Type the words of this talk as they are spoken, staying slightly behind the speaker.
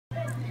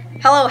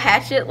Hello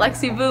Hatchet,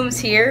 Lexi Booms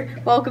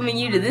here, welcoming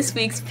you to this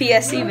week's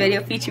PSC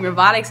video featuring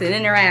robotics and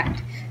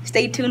interact.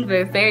 Stay tuned for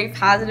a very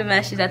positive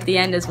message at the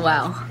end as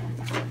well.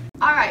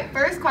 Alright,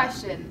 first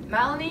question.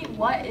 Melanie,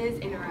 what is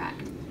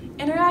Interact?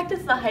 Interact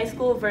is the high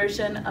school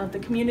version of the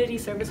community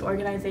service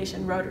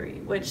organization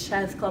Rotary, which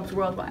has clubs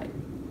worldwide.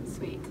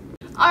 Sweet.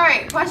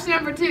 Alright, question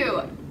number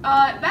 2.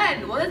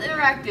 Ben, what does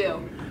Interact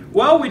do?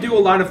 Well, we do a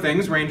lot of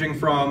things ranging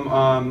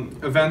from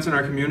events in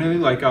our community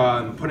like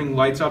putting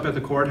lights up at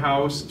the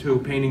courthouse to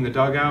painting the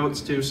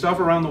dugouts to stuff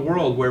around the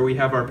world where we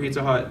have our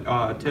Pizza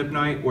Hut tip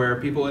night where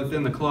people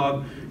within the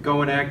club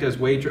go and act as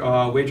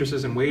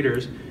waitresses and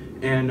waiters,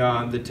 and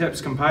the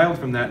tips compiled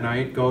from that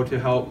night go to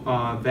help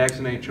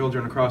vaccinate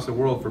children across the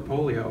world for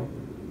polio.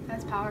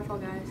 That's powerful,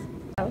 guys.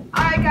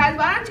 Alright guys,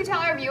 why don't you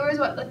tell our viewers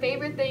what the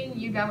favorite thing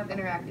you've done with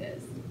Interact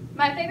is?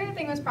 My favorite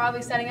thing was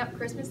probably setting up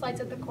Christmas lights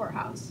at the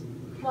courthouse.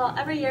 Well,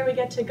 every year we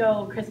get to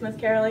go Christmas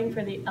caroling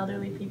for the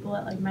elderly people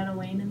at like Meadow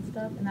Lane and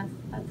stuff, and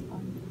that's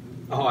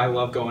fun. Oh, I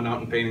love going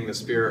out and painting the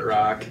Spirit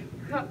Rock.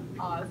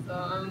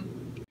 Awesome.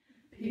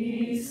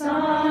 Peace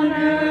on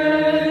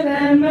earth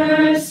and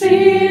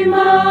mercy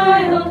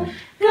mild,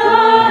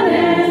 God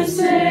and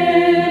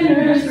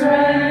sinners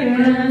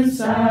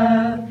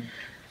reconciled,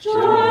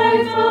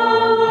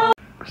 joyful.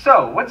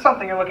 So, what's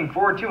something you're looking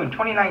forward to in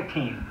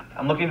 2019?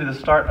 I'm looking to the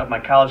start of my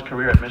college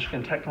career at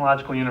Michigan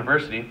Technological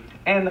University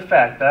and the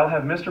fact that I will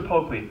have Mr.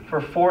 Polkley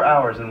for 4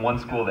 hours in one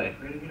school day.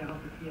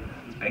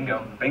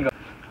 Bingo, bingo.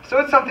 So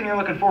what's something you're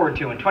looking forward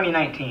to in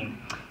 2019?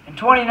 In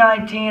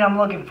 2019, I'm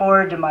looking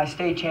forward to my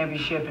state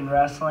championship in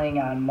wrestling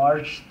on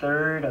March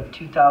 3rd of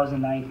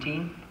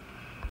 2019.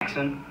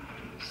 Jackson.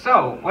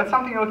 So, what's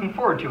something you're looking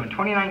forward to in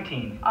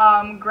 2019?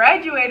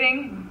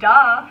 Graduating,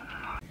 duh.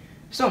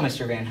 So,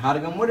 Mr. Van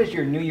Hodegem, what is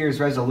your New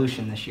Year's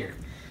resolution this year?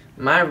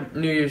 My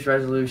New Year's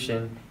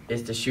resolution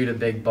is to shoot a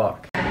big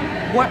buck.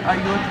 What are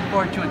you looking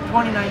forward to in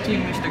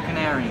 2019, Mr.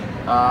 Canary?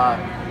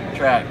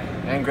 Track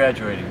and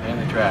graduating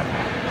and the track.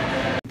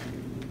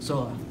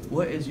 So,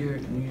 what is your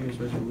New Year's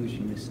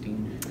resolution, Miss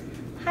Steen?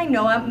 Hi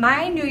Noah,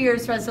 my New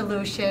Year's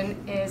resolution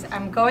is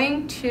I'm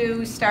going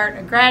to start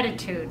a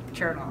gratitude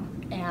journal,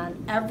 and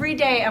every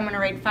day I'm going to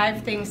write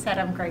 5 things that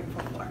I'm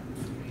grateful for.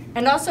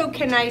 And also,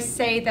 can I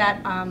say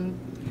that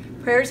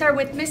prayers are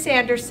with Miss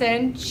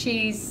Anderson.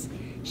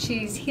 She's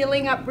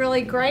healing up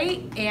really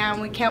great, and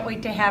we can't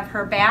wait to have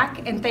her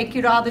back. And thank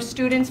you to all the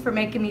students for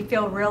making me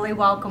feel really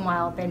welcome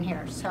while I've been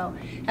here. So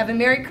have a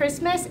Merry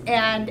Christmas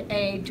and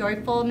a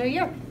joyful New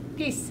Year.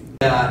 Peace.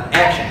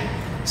 Action.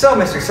 So,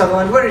 Mr.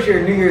 Sutherland, what is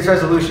your New Year's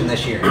resolution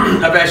this year?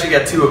 I've actually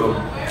got 2 of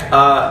them.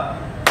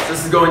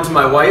 This is going to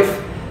my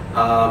wife.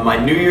 My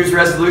New Year's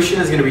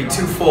resolution is going to be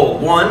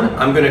twofold. 1,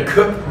 I'm going to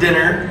cook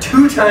dinner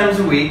 2 times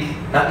a week,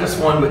 not just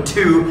 1 but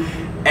 2.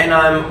 And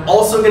I'm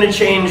also going to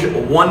change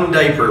 1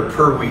 diaper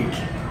per week.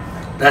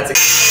 That's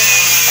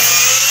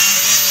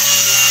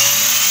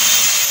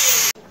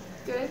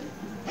Good.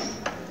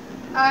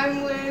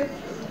 I'm with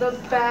the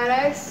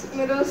Axe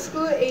Middle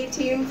School A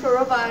team for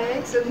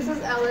robotics, and this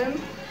is Ellen,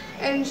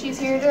 and she's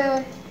here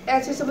to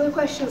answer some of the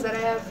questions that I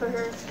have for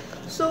her.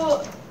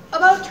 So,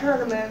 about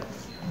tournament,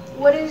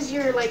 what is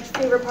your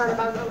favorite part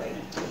about going?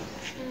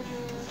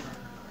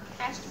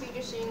 Has to be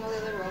just seeing all the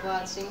other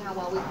robots, seeing how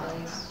well we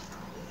play.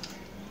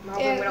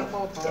 And we don't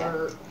fall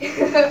apart.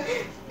 Yeah.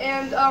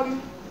 And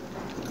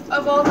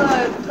of all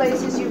the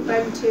places you've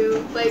been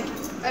to,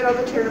 at all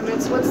the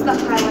tournaments, what's the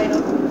highlight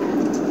of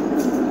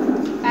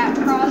them? At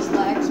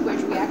Crosslegs,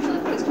 which we actually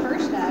placed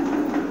first at,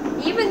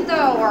 even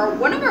though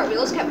one of our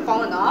wheels kept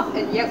falling off,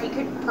 and yet we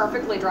could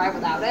perfectly drive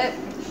without it.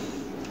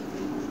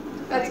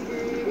 That's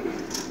great.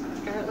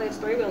 Apparently it's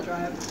 3-wheel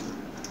drive.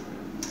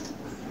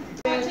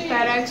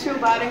 FedEx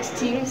Robotics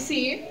Team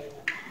C.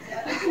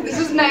 This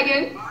is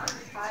Megan.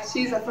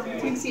 She's from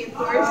Team C, of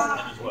course.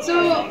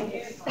 So,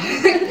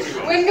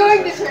 when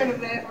going to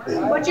tournament,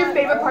 what's your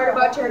favorite part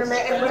about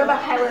tournament, and what are the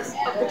highlights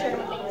of the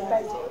tournament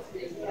that you've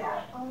been to?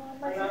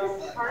 My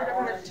favorite part of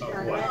our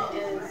tournament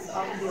is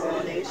the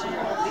elimination,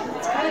 because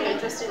it's kind of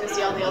interesting to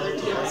see all the other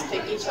teams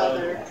pick each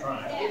other.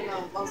 Even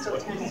though most of the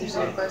time it's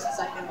usually first,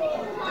 second,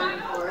 third,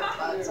 and fourth,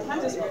 but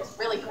sometimes it's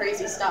really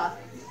crazy stuff.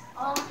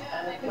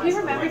 If you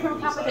remember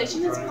from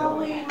competition, it's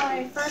probably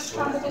my first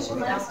competition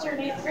last year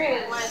in 8th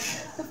grade, when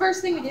the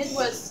first thing we did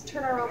was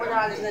turn our robot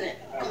on and then it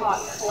caught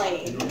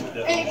flame.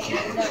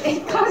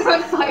 It caught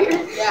on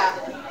fire? Yeah.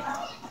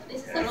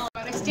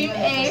 Robotics Team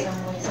A,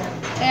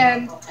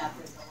 and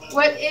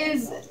what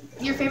is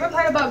your favorite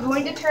part about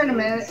going to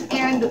tournament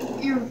and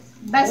your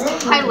best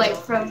highlight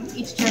from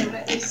each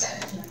tournament?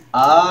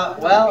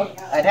 Well,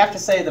 I'd have to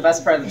say the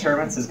best part of the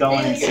tournaments is going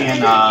and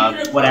seeing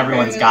what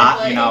everyone's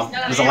got. You know,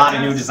 there's a lot of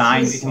new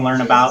designs you can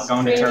learn about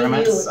going to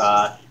tournaments.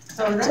 A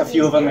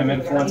few of them have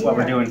influenced what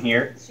we're doing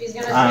here.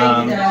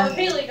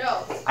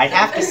 I'd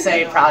have to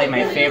say probably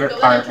my favorite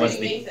part was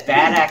the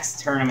Bad X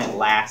tournament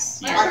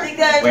last year,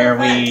 where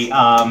we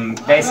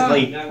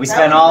basically we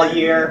spent all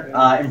year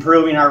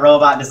improving our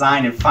robot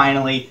design, and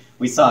finally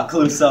we saw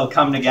Cluso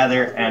come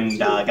together and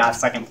got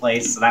second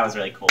place, so that was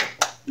really cool.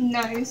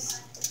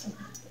 Nice.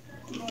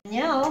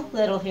 Danielle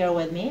Little here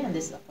with me, and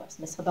this is of course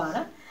Miss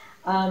Habana.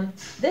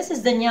 This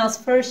is Danielle's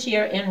first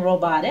year in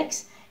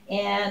robotics,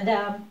 and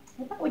I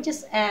thought we'd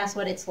just ask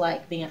what it's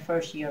like being a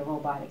first year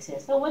robotics here.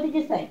 So what did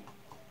you think?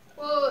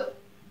 Well,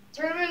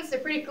 tournaments are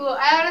pretty cool.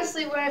 I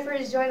honestly, when I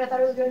first joined, I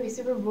thought it was going to be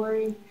super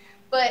boring,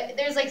 but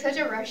there's like such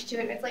a rush to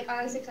it. It's like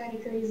honestly kind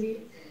of crazy.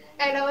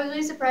 And I was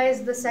really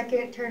surprised the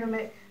second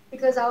tournament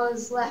because I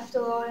was left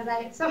alone and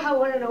I somehow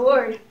won an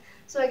award.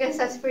 So I guess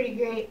that's pretty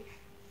great.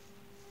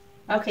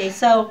 Okay,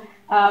 so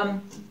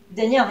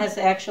Danielle has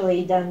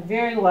actually done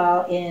very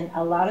well in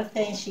a lot of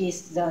things.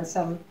 She's done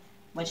some,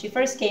 when she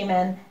first came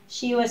in,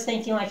 she was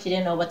thinking like she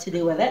didn't know what to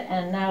do with it,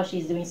 and now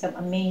she's doing some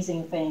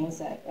amazing things.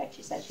 Like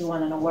she said, she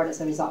won an award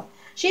as a result.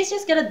 She's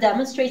just going to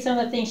demonstrate some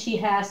of the things she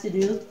has to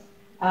do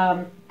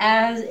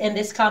as in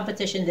this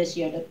competition this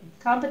year. The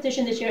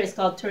competition this year is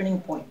called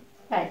Turning Point.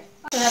 Okay,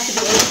 so you have to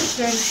be able to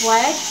turn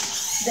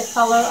flags, the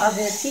color of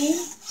their team.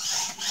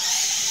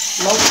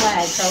 Low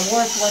flags are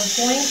worth 1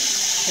 point.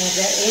 And if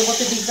they're able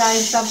to design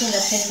something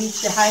that can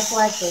reach the high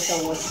flags, those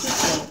are worth 2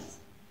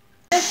 points.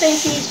 The thing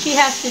she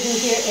has to do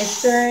here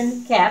is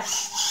turn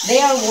caps.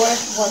 They are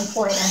worth 1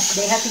 point, and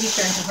they have to be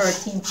turned to her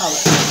team color.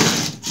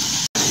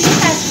 What she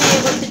has to be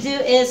able to do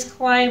is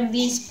climb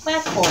these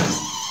platforms.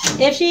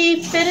 If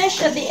she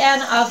finished at the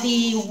end of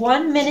the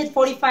 1 minute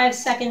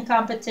 45-second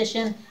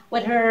competition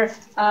with her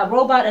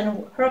robot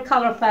and her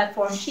color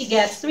platform, she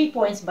gets 3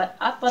 points, but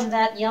up on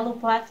that yellow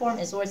platform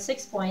is worth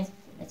 6 points.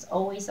 It's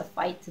always a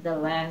fight to the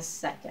last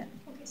second.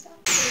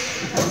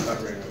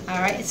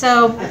 All right,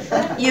 so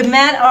you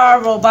met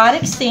our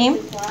robotics team,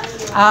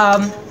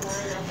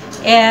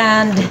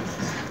 and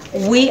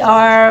we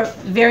are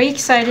very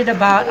excited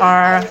about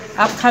our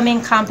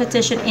upcoming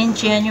competition in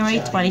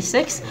January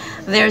 26th.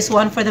 There's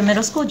one for the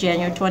middle school,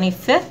 January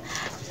 25th,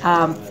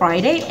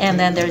 Friday, and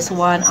then there's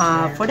one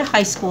for the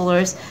high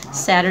schoolers,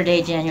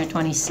 Saturday, January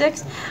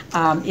 26th.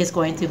 Is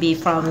going to be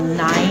from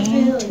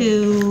 9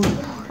 to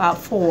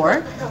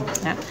 4.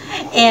 Yeah.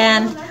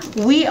 And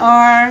we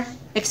are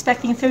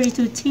expecting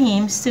 32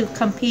 teams to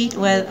compete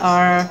with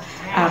our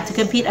at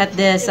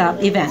this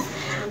event.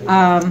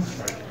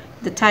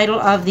 The title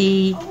of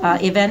the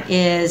event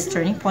is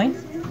Turning Point,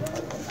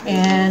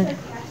 and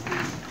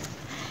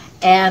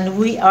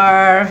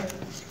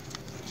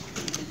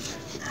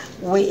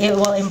it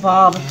will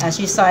involve, as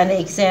you saw in the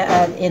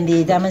in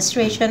the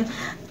demonstration,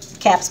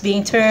 caps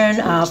being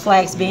turned,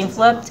 flags being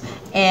flipped,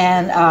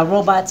 and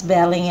robots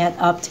battling it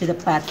up to the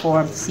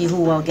platform to see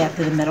who will get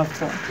to the middle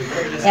floor.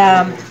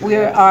 We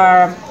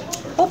are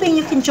hoping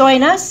you can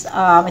join us.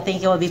 I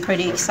think it will be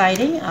pretty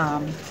exciting.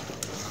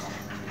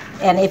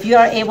 And if you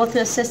are able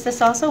to assist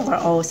us also, we're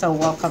also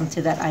welcome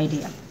to that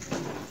idea.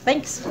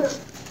 Thanks.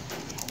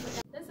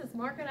 This is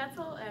Margaret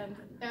Etzel and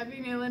Abby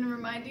Nealon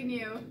reminding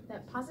you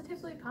that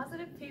positively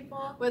positive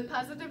people with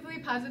positively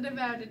positive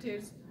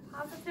attitudes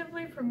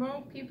positively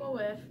promote people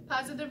with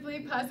positively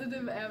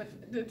positive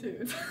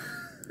attitudes.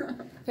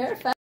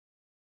 Perfect.